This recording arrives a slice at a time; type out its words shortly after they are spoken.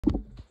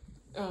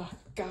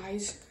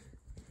Guys,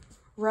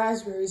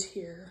 raspberries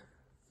here.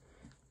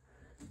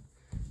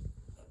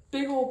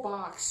 Big old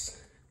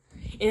box,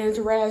 and it's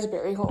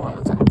raspberry. Hold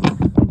on.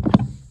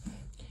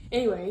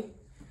 Anyway,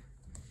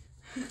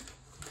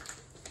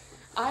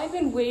 I've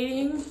been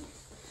waiting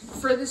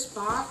for this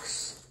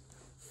box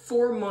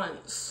for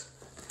months,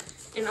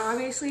 and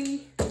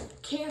obviously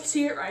can't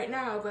see it right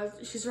now, but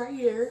she's right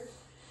here.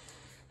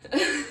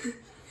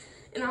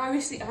 And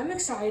obviously I'm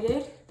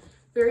excited,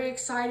 very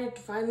excited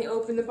to finally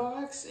open the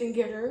box and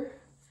get her.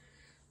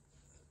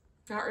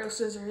 Not real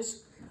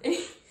scissors.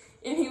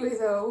 Anyway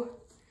though,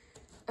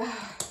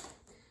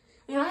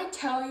 when I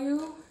tell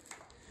you,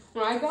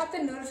 when I got the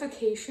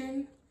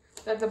notification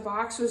that the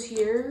box was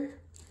here,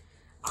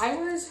 I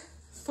was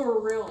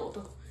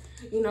thrilled,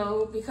 you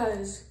know,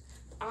 because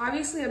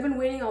obviously I've been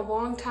waiting a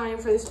long time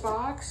for this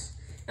box.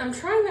 And I'm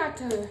trying not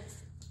to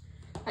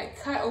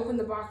like cut open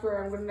the box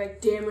where I'm gonna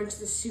like damage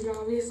the suit,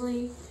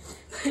 obviously.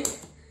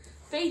 But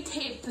they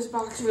taped this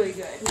box really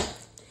good.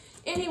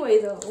 Anyway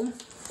though,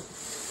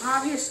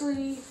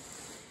 obviously,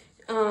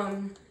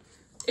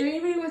 if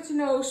anybody wants to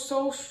know,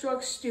 Soul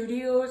Struck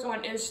Studios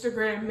on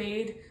Instagram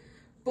made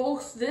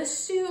both this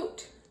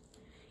suit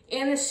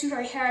and the suit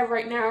I have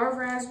right now of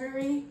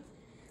raspberry.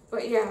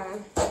 But yeah,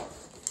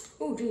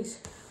 oh geez.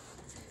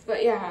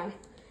 But yeah,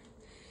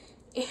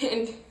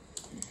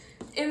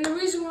 and the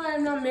reason why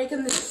I'm not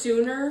making this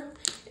sooner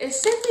is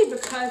simply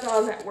because I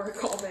was at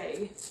work all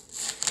day.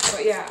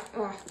 But yeah,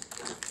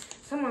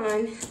 come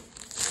on.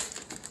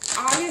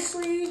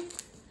 Obviously,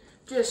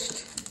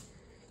 just,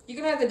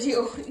 you're gonna have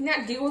to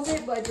not deal with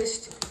it, but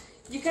just,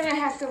 you're gonna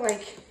have to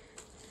like,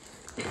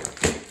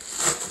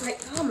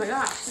 oh my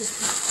gosh,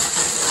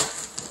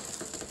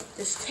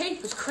 this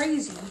tape is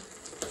crazy.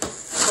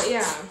 But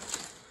yeah,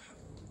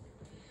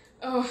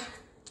 oh,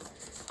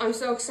 I'm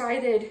so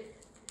excited.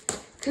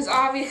 Because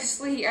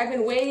obviously, I've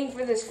been waiting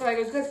for this for like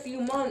a good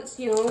few months,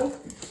 you know?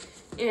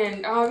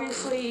 And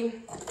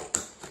obviously,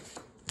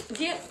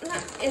 yeah,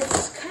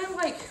 it's kind of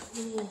like,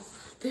 oh,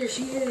 there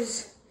she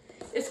is.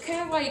 It's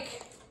kind of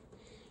like,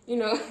 you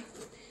know,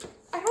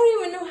 I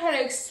don't even know how to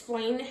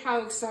explain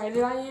how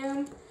excited I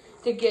am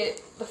to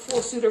get the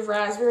full suit of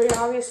raspberry,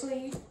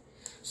 obviously.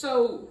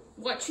 So,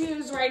 what she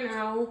is right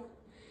now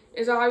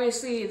is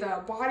obviously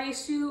the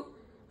bodysuit,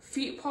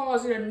 feet,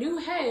 paws, and a new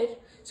head.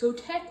 So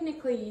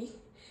technically,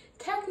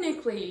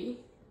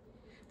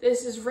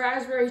 this is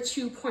Raspberry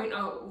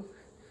 2.0.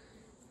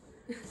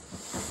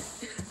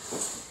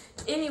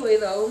 Anyway,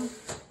 though,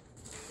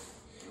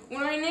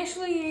 when I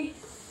initially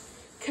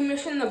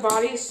commissioned the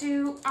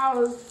bodysuit,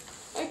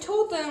 I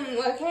told them,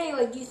 like, hey,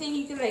 like, do you think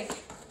you can, like,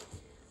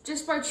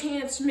 just by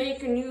chance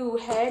make a new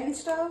head and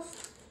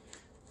stuff?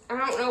 I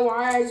don't know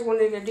why, I just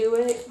wanted to do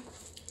it.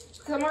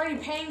 Because I'm already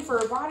paying for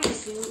a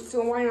bodysuit,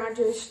 so why not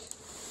just,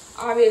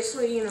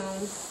 obviously, you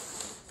know,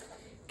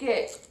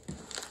 get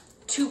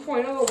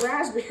 2.0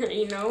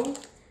 raspberry, you know?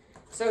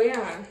 So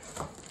yeah,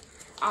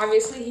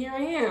 obviously here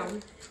I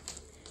am,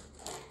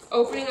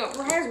 opening up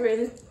raspberry in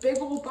this big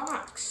old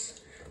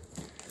box.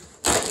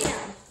 But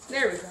yeah,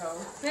 there we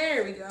go,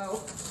 there we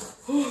go.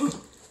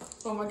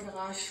 Oh my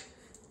gosh.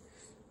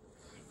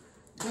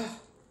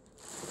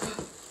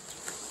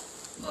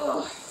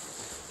 Oh,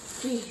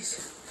 jeez,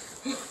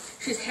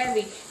 she's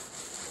heavy.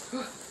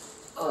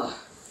 Oh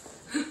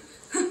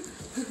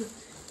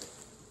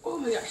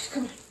my gosh,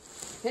 come on,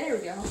 there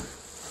we go.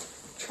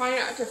 Try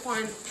to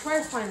find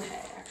the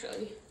head,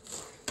 actually.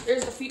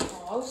 There's the feet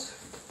paws.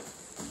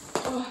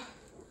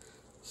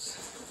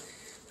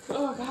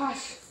 Oh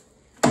gosh.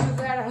 Move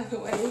that out of the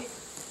way.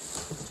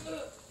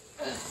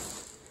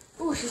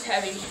 Oh, she's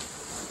heavy.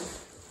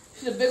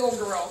 She's a big old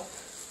girl.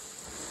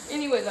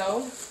 Anyway,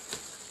 though.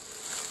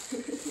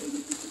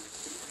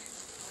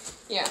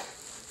 Yeah.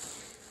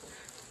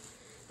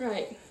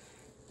 Right.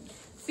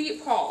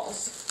 Feet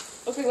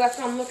paws. Okay, that's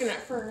what I'm looking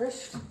at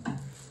first.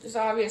 Just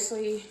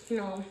obviously, you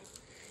know.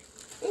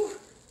 Ooh,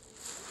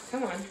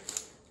 come on.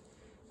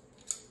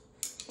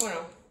 Oh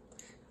no.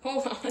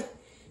 Hold on.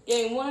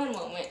 Give me one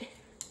moment.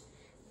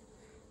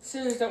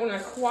 Scissors don't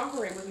want to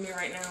cooperate with me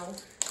right now.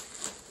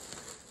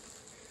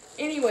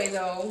 Anyway,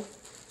 though,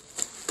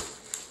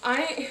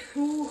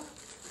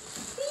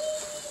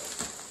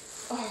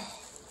 oh,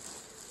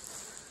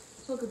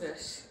 look at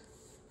this.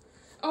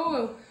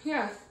 Oh,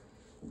 yeah.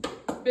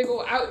 Big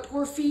old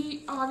outdoor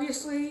feet,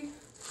 obviously.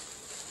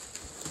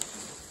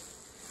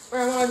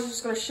 Where I was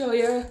just gonna show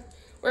you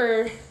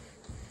where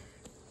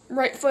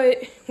right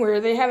foot,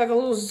 where they have like a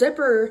little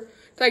zipper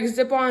to like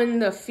zip on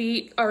the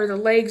feet or the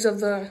legs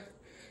of the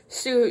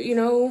suit, you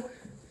know.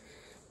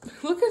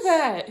 Look at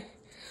that.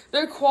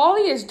 Their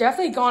quality has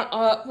definitely gone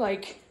up,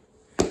 like,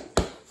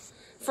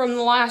 from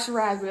the last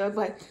raspberry,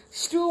 but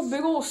still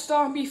big old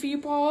stompy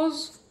feet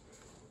paws.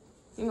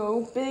 You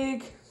know,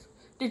 big,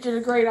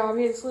 digital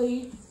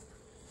obviously.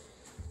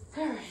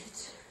 Alright.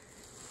 Let's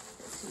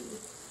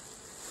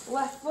see.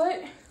 Left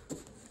foot.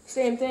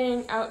 Same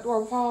thing,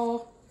 outdoor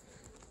paw,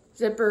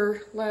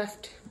 zipper,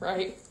 left,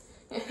 right.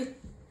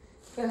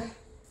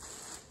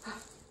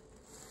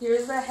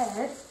 Here's the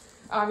head.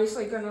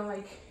 Obviously gonna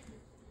like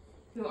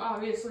you know,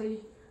 obviously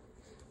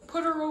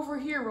put her over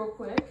here real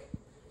quick.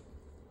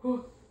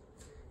 Whew.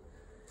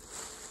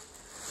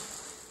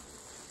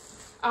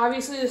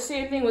 Obviously the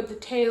same thing with the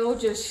tail,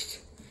 just,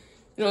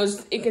 you know,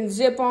 it can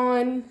zip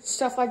on,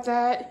 stuff like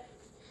that.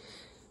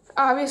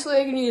 Obviously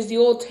I can use the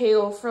old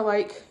tail for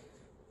like,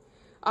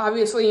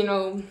 obviously, you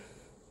know,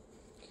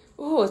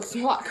 oh, it's a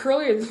lot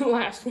curlier than the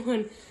last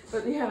one,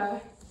 but yeah.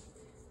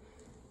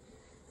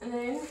 And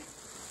then,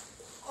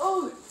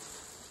 oh,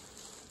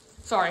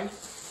 sorry,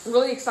 I'm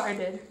really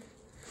excited.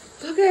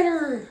 Look at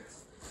her,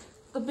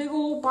 the big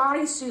old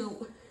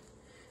bodysuit.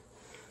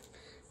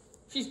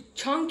 She's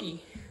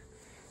chunky.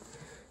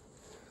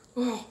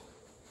 Oh,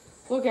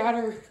 look at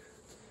her.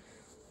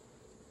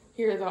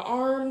 Here are the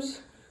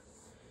arms.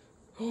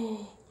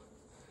 Oh.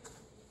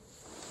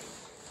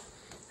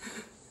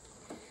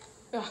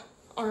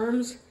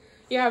 Arms.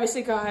 Yeah,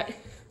 obviously got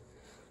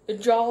the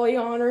jolly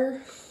on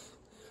her.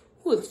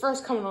 Ooh, the fur's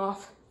coming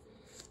off.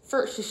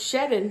 Fur's just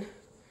shedding.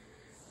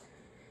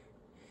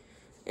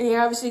 And you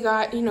obviously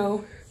got, you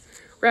know,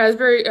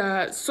 Raspberry,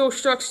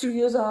 Fursuit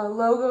Studios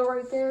logo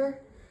right there.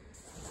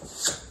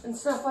 And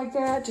stuff like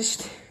that.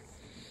 Just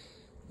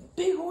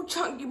big old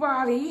chunky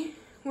body.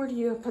 Where do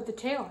you put the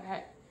tail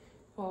at?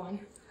 Hold on.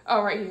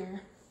 Oh, right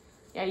here.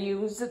 Yeah,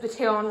 you zip the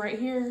tail on right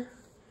here.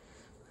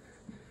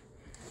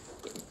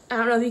 I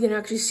don't know if you can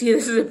actually see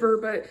the zipper,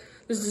 but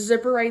there's the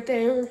zipper right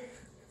there.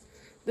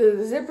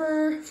 The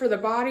zipper for the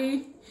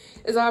body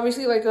is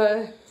obviously like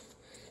a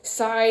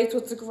side, so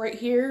it's like right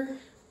here.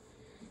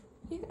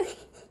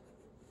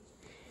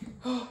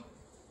 Oh.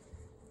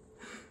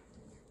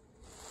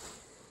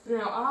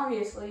 Now,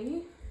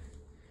 obviously,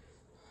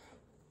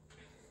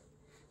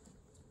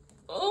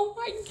 oh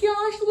my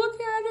gosh, look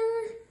at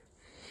her.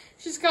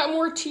 She's got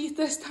more teeth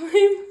this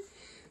time.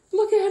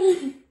 Look at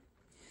her.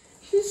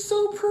 She's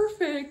so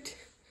perfect.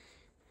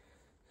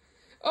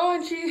 Oh,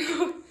 and she,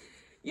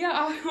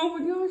 yeah, oh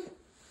my gosh.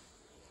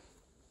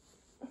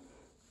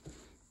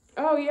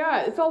 Oh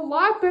yeah, it's a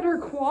lot better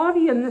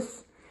quality in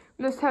this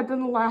head than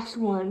the last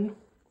one.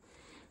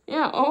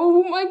 Yeah,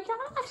 oh my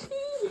gosh.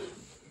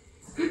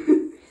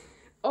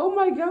 Oh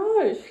my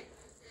gosh.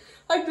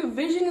 Like the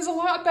vision is a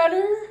lot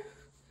better.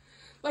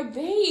 Like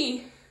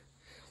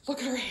look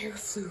at her hair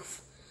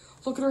floof.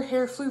 Look at her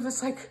hair floof.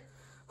 It's like,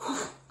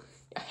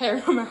 hair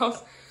in her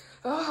mouth.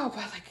 Oh,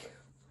 but like,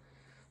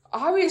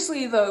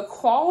 obviously the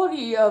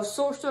quality of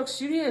Fursuit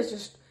Studios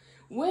just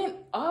went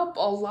up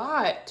a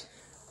lot.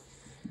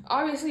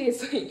 Obviously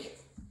it's like,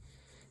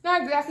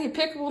 not exactly a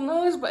pickable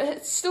nose, but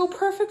it's still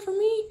perfect for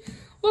me.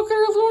 Look at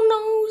her little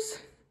nose.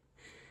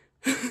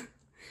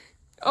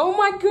 Oh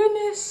my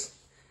goodness.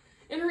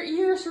 And her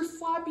ears, her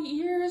floppy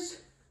ears.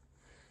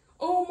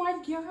 Oh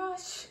my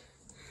gosh.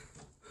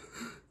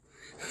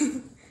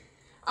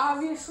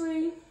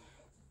 Obviously,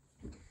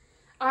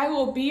 I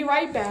will be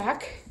right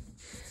back.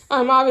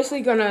 I'm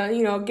obviously gonna,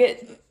 you know,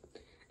 get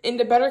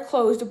into better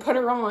clothes to put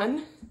her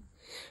on.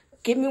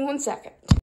 Give me 1 second.